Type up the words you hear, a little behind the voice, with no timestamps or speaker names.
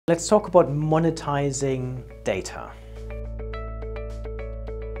Let's talk about monetizing data.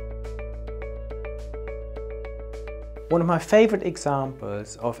 One of my favorite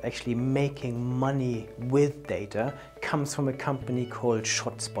examples of actually making money with data comes from a company called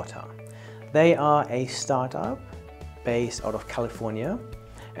ShotSpotter. They are a startup based out of California,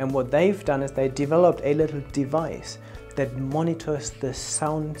 and what they've done is they developed a little device that monitors the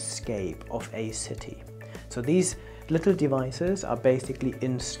soundscape of a city. So these little devices are basically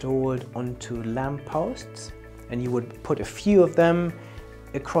installed onto lampposts, and you would put a few of them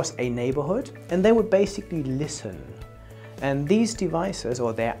across a neighborhood, and they would basically listen. And these devices,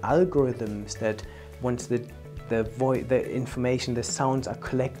 or their algorithms, that once the information, the sounds are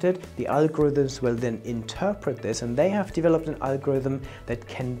collected, the algorithms will then interpret this, and they have developed an algorithm that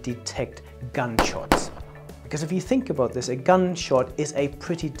can detect gunshots. Because if you think about this, a gunshot is a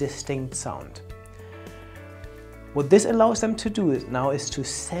pretty distinct sound. What this allows them to do now is to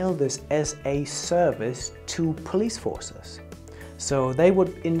sell this as a service to police forces. So they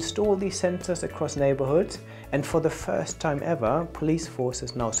would install these sensors across neighborhoods, and for the first time ever, police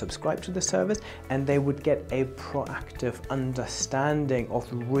forces now subscribe to the service, and they would get a proactive understanding of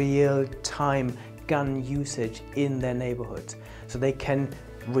real-time gun usage in their neighborhoods. So they can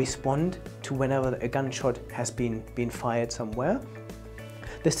respond to whenever a gunshot has been fired somewhere.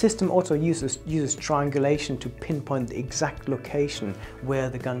 The system also uses triangulation to pinpoint the exact location where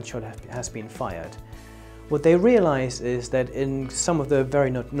the gunshot has been fired. What they realize is that in some of the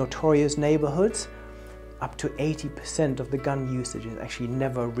very notorious neighborhoods, up to 80% of the gun usage is actually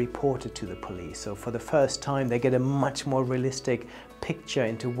never reported to the police. So for the first time, they get a much more realistic picture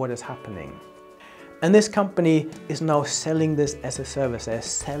into what is happening. And this company is now selling this as a service. They're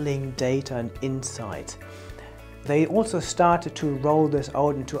selling data and insight. They also started to roll this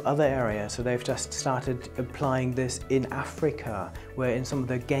out into other areas. So they've just started applying this in Africa, where in some of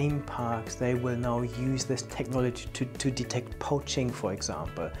the game parks, they will now use this technology to detect poaching, for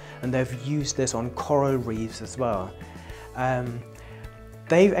example. And they've used this on coral reefs as well.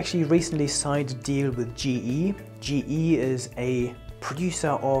 They've actually recently signed a deal with GE. GE is a producer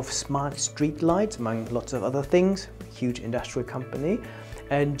of smart street lights, among lots of other things, huge industrial company.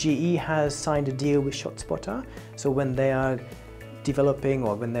 And GE has signed a deal with ShotSpotter. So when they are developing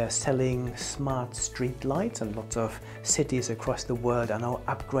or when they're selling smart street lights, and lots of cities across the world are now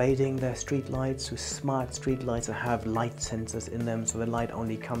upgrading their street lights to smart street lights that have light sensors in them, so the light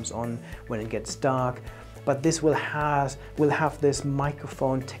only comes on when it gets dark. But this will have this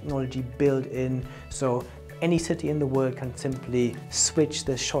microphone technology built in, so any city in the world can simply switch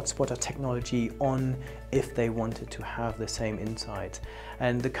the ShotSpotter technology on if they wanted to have the same insight.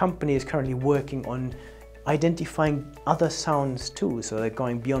 And the company is currently working on identifying other sounds too, so they're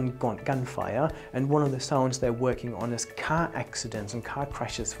going beyond gunfire, and one of the sounds they're working on is car accidents and car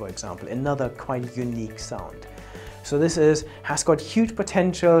crashes, for example, another quite unique sound. So this has got huge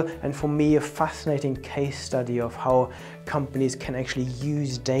potential, and for me a fascinating case study of how companies can actually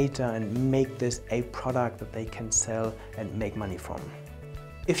use data and make this a product that they can sell and make money from.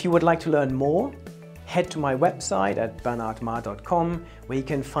 If you would like to learn more, head to my website at bernardmar.com, where you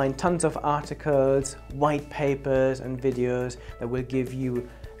can find tons of articles, white papers and videos that will give you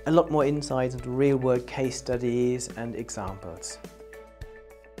a lot more insights into real-world case studies and examples.